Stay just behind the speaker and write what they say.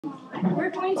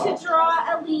We're going to draw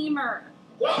a lemur.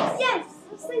 Yes, yes.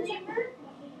 Lemur.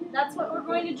 That's what we're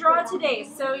going to draw today.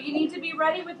 So you need to be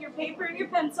ready with your paper and your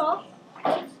pencil.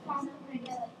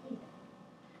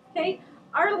 Okay,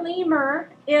 our lemur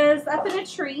is up in a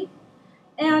tree,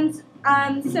 and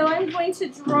so I'm going to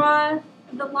draw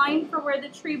the line for where the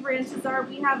tree branches are.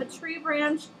 We have a tree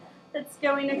branch that's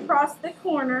going across the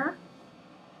corner,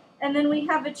 and then we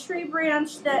have a tree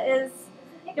branch that is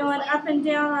going up and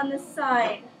down on the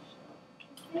side.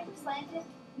 Paper slanted?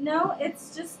 No,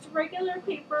 it's just regular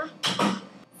paper.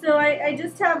 So I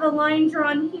just have a line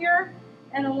drawn here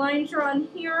and a line drawn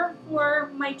here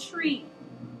for my tree.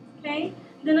 Okay?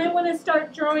 Then I want to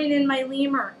start drawing in my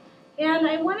lemur. And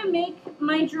I want to make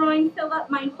my drawing fill up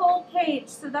my whole page,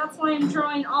 so that's why I'm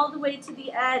drawing all the way to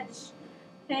the edge.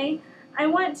 Okay? I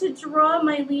want to draw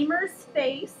my lemur's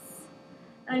face.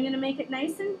 I'm going to make it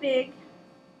nice and big.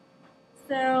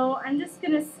 So I'm just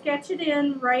going to sketch it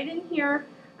in right in here.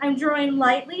 I'm drawing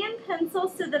lightly in pencil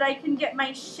so that I can get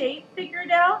my shape figured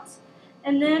out,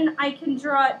 and then I can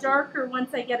draw it darker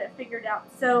once I get it figured out.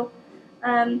 So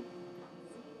we're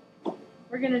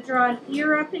going to draw an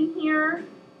ear up in here,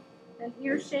 an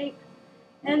ear shape,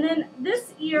 and then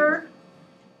this ear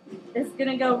is going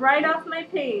to go right off my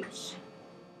page.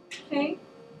 Okay?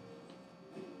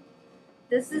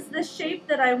 This is the shape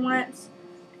that I want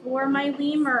for my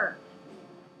lemur.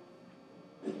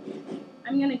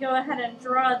 I'm going to go ahead and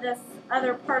draw this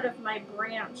other part of my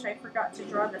branch. I forgot to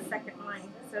draw the second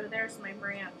line. So there's my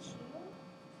branch.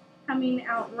 Coming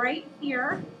out right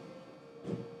here.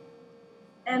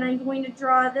 And I'm going to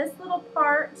draw this little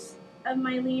part of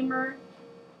my lemur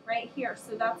right here.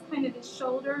 So that's kind of his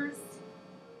shoulders.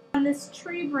 On this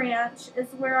tree branch is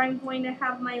where I'm going to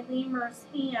have my lemur's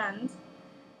hand.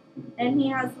 And he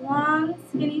has long,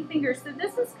 skinny fingers. So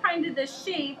this is kind of the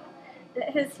shape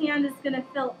that his hand is going to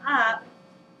fill up.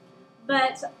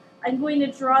 But I'm going to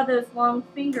draw those long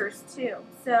fingers too.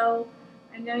 So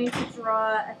I'm going to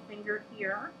draw a finger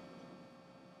here.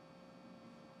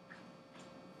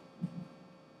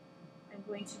 I'm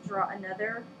going to draw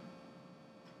another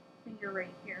finger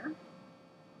right here.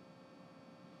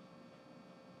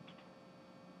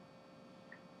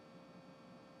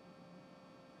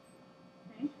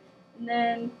 Okay. And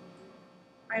then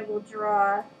I will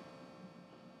draw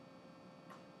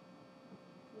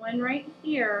one right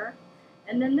here.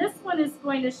 And then this one is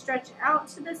going to stretch out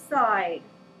to the side.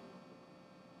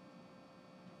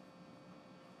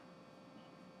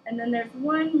 And then there's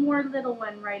one more little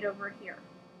one right over here.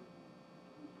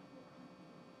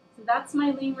 So that's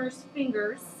my lemur's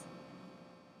fingers.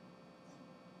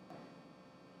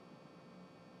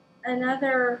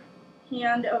 Another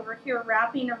hand over here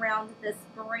wrapping around this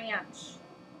branch.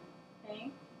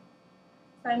 Okay?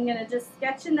 So I'm going to just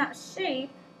sketch in that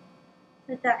shape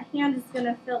that hand is going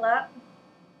to fill up.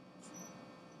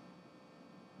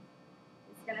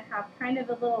 It's going to have kind of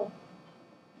a little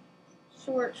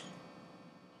short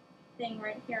thing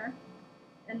right here.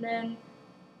 And then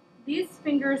these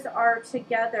fingers are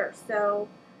together, so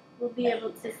we'll be able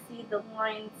to see the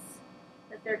lines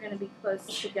that they're going to be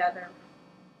close together.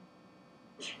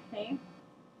 Okay?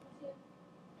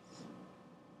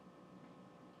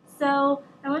 So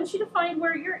I want you to find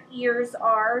where your ears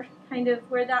are, kind of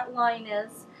where that line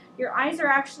is. Your eyes are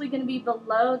actually going to be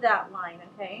below that line,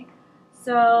 okay?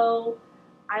 So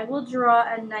I will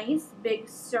draw a nice big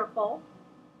circle.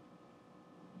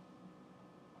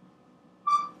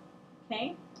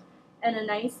 Okay? And a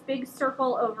nice big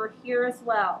circle over here as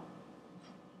well.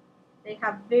 They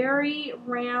have very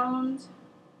round,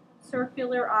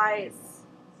 circular eyes.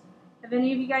 Have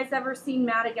any of you guys ever seen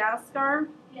Madagascar?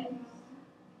 Yes.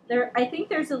 I think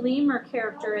there's a lemur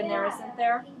character in there, isn't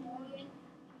there?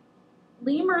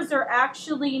 Lemurs are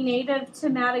actually native to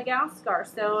Madagascar,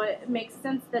 so it makes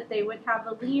sense that they would have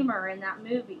a lemur in that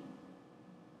movie.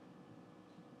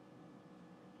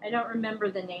 I don't remember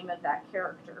the name of that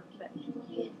character, but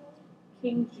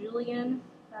King Julian,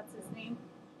 that's his name.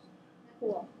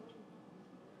 Cool.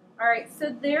 Alright,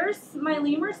 so there's my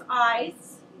lemur's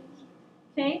eyes.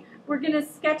 Okay, we're going to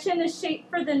sketch in a shape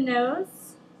for the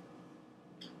nose.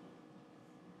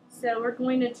 So we're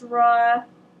going to draw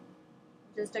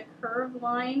just a curved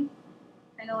line,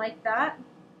 kind of like that.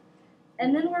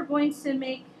 And then we're going to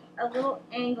make a little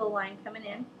angle line coming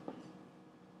in.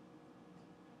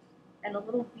 And a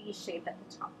little V shape at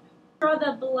the top. Draw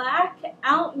the black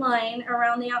outline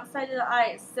around the outside of the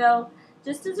eyes. So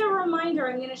just as a reminder,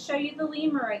 I'm going to show you the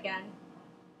lemur again.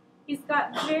 He's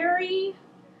got very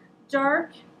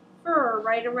dark fur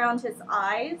right around his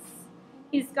eyes.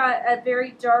 He's got a very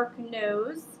dark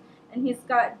nose. And he's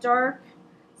got dark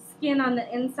skin on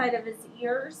the inside of his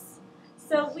ears.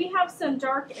 So we have some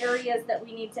dark areas that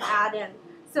we need to add in.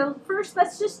 So first,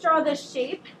 let's just draw the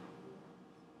shape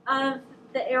of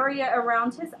the area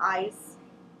around his eyes.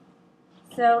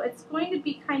 So it's going to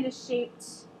be kind of shaped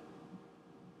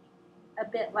a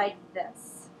bit like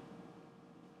this.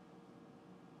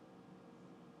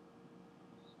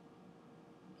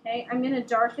 Okay, I'm going to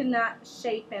darken that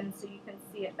shape in so you can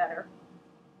see it better.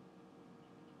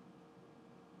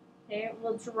 Okay,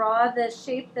 we'll draw the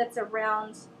shape that's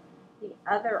around the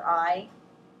other eye,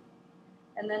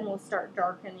 and then we'll start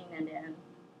darkening it in.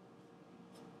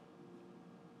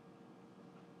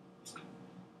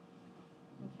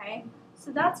 Okay,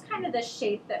 so that's kind of the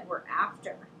shape that we're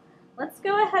after. Let's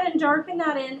go ahead and darken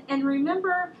that in. And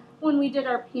remember when we did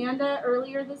our panda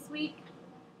earlier this week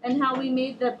and how we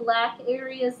made the black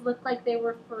areas look like they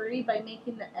were furry by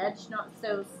making the edge not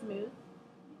so smooth?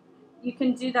 You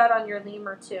can do that on your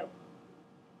lemur too.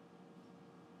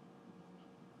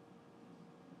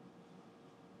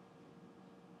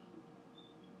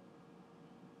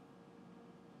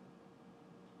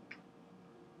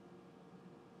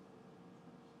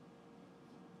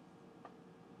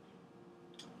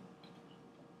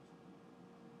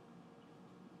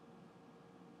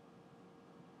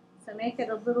 So make it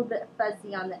a little bit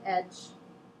fuzzy on the edge.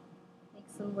 Make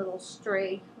some little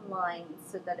stray lines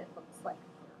so that it looks like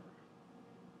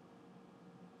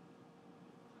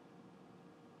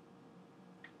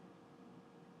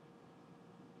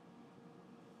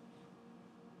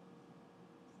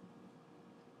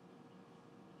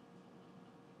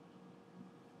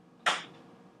fur.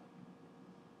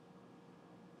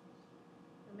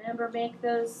 Remember, make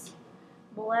those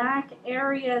black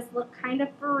areas look kind of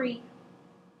furry.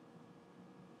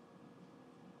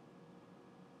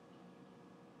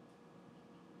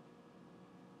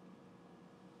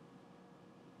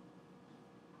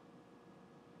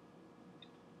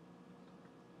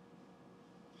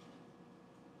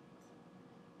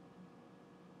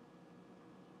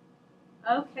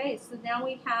 Okay, so now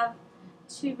we have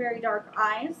two very dark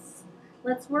eyes.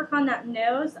 Let's work on that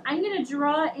nose. I'm going to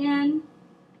draw in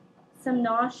some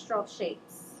nostril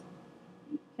shapes.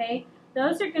 Okay,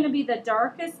 those are going to be the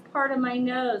darkest part of my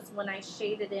nose when I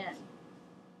shade it in.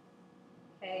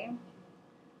 Okay,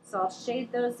 so I'll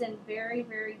shade those in very,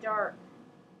 very dark.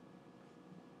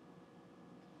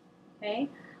 Okay,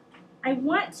 I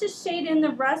want to shade in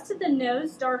the rest of the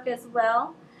nose dark as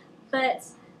well, but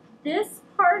this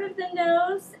part of the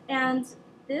nose and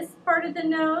this part of the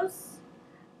nose,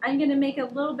 I'm going to make a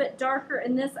little bit darker,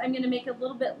 and this I'm going to make a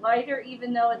little bit lighter,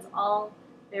 even though it's all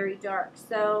very dark.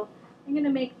 So I'm going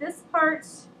to make this part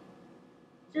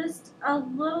just a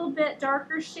little bit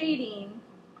darker shading.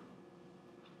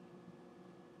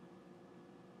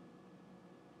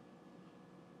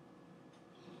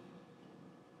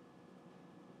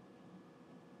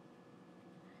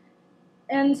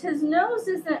 And his nose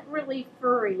isn't really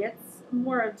furry, it's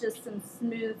more of just some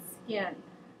smooth skin.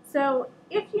 So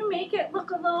if you make it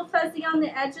look a little fuzzy on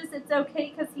the edges, it's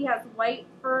okay because he has white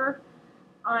fur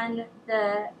on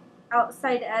the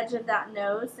outside edge of that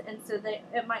nose, and so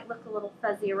it might look a little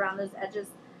fuzzy around those edges,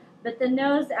 but the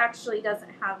nose actually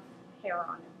doesn't have hair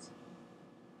on it.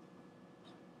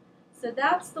 So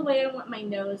that's the way I want my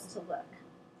nose to look.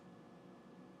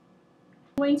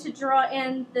 I'm going to draw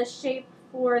in the shape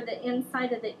for the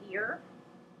inside of the ear.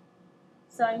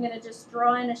 So I'm going to just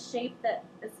draw in a shape that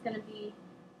is going to be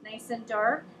nice and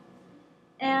dark.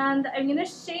 And I'm going to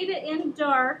shade it in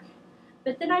dark,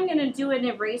 but then I'm going to do an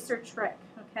eraser trick,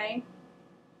 okay?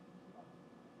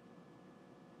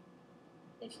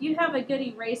 If you have a good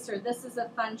eraser, this is a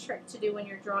fun trick to do when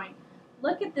you're drawing.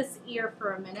 Look at this ear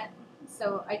for a minute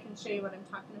so I can show you what I'm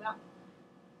talking about.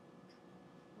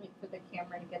 Wait for the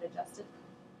camera to get adjusted.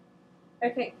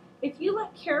 Okay, if you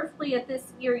look carefully at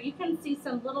this ear, you can see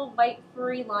some little white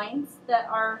furry lines that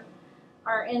are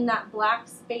in that black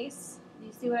space. Do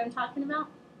you see what I'm talking about?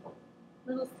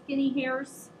 Little skinny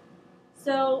hairs.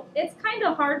 So it's kind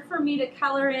of hard for me to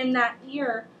color in that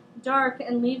ear dark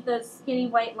and leave those skinny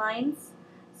white lines.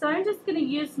 So I'm just going to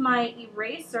use my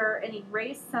eraser and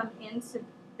erase some into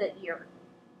the ear.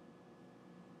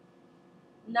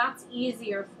 And that's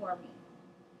easier for me.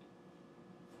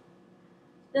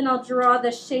 Then I'll draw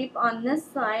the shape on this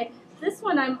side. This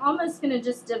one I'm almost going to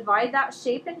just divide that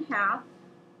shape in half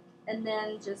and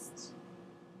then just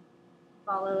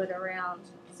follow it around.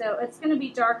 So it's going to be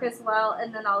dark as well,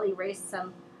 and then I'll erase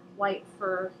some white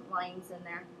fur lines in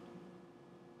there.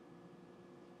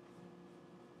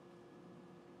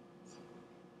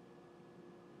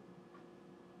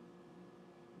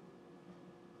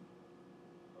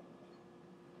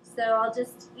 So I'll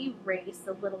just erase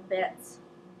a little bit.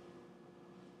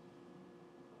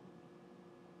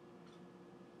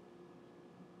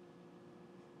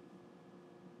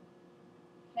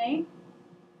 Okay.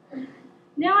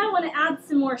 Now I want to add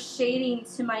some more shading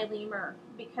to my lemur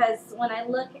because when I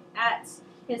look at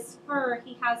his fur,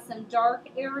 he has some dark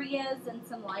areas and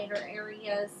some lighter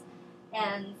areas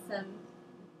and some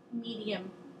medium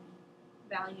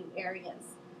value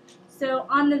areas. So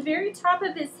on the very top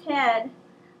of his head,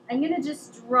 I'm going to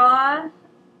just draw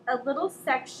a little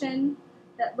section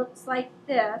that looks like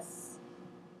this,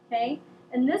 okay?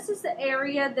 And this is the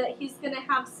area that he's going to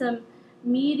have some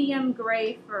medium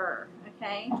gray fur,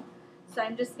 okay? So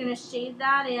I'm just going to shade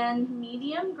that in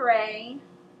medium gray.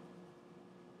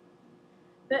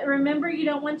 But remember, you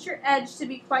don't want your edge to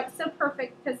be quite so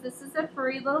perfect because this is a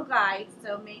furry little guy,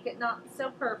 so make it not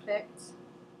so perfect.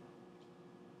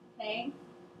 Okay?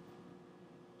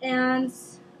 And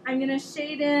I'm going to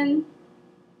shade in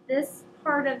this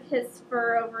part of his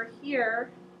fur over here,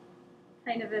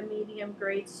 kind of a medium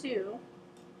gray too.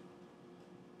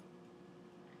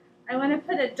 I want to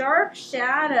put a dark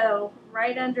shadow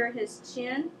right under his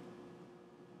chin.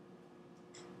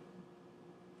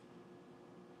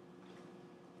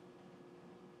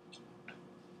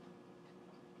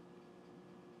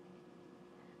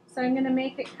 So I'm going to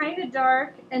make it kind of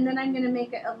dark, and then I'm going to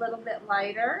make it a little bit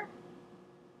lighter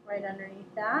right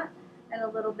underneath that, and a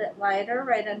little bit lighter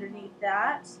right underneath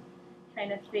that.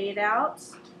 Kind of fade out,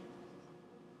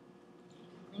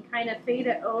 and kind of fade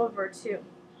it over too.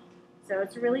 So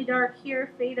it's really dark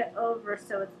here, fade it over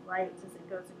so it's light as it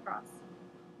goes across.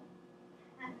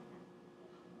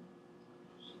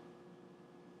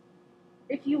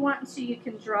 If you want to, you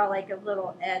can draw like a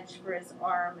little edge for his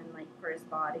arm and like for his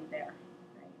body there.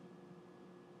 Right?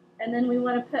 And then we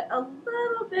want to put a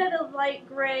little bit of light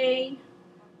gray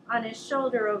on his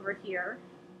shoulder over here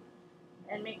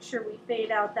and make sure we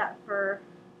fade out that fur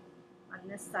on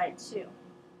this side too.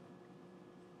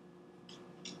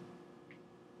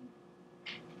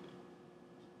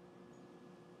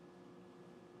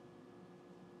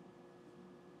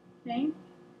 Okay,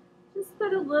 just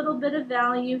put a little bit of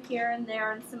value here and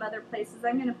there and some other places.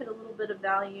 I'm going to put a little bit of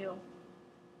value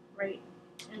right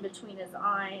in between his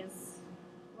eyes,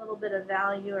 a little bit of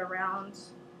value around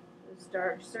those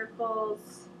dark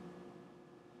circles.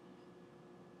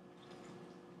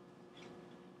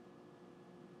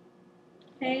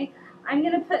 Okay, I'm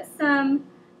going to put some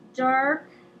dark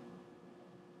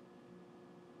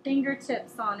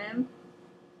fingertips on him.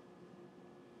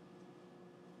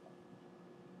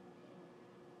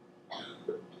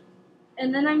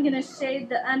 And then I'm going to shade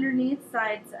the underneath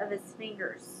sides of his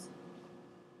fingers.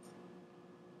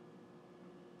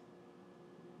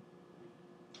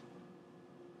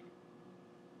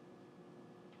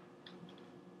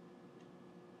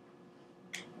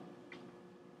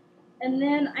 And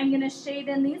then I'm going to shade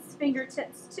in these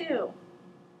fingertips too.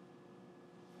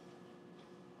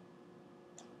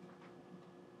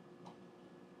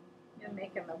 I'm going to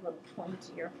make them a little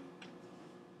pointier.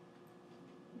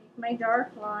 Make my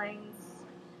dark lines.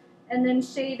 And then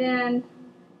shade in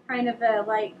kind of a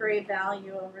light gray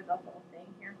value over the whole thing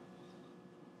here.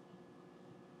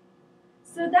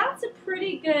 So that's a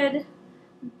pretty good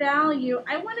value.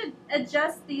 I want to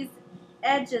adjust these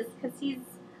edges because he's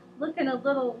looking a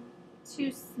little too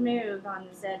smooth on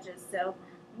his edges. So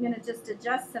I'm going to just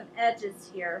adjust some edges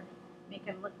here, make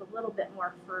him look a little bit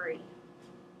more furry.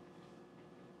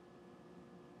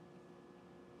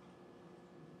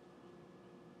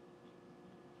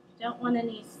 Don't want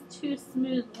any too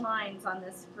smooth lines on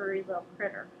this furry little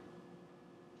critter.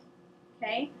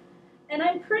 Okay, and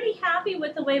I'm pretty happy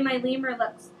with the way my lemur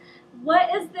looks.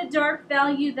 What is the dark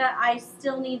value that I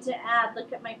still need to add?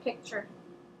 Look at my picture.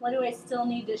 What do I still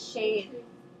need to shade?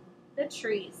 The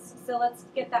trees. So let's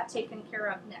get that taken care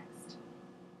of next.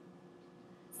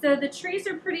 So the trees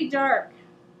are pretty dark.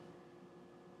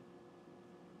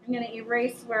 I'm going to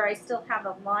erase where I still have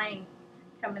a line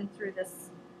coming through this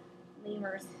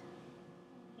lemur's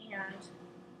hand,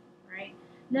 right?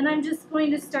 Then I'm just going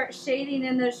to start shading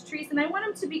in those trees, and I want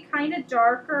them to be kind of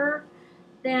darker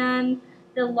than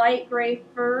the light gray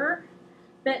fur,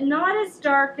 but not as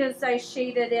dark as I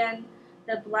shaded in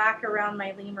the black around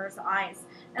my lemur's eyes.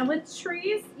 And with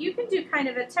trees, you can do kind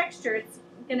of a texture. It's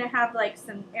going to have like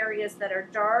some areas that are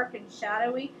dark and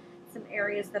shadowy, some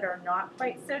areas that are not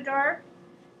quite so dark.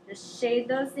 Just shade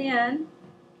those in.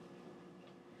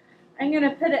 I'm going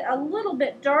to put it a little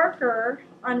bit darker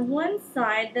on one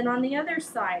side than on the other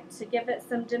side to give it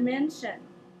some dimension.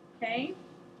 Okay?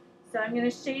 So I'm going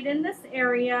to shade in this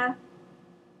area.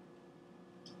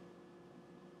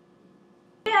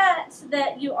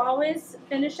 That you always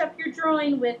finish up your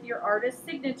drawing with your artist's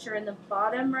signature in the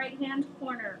bottom right hand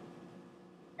corner.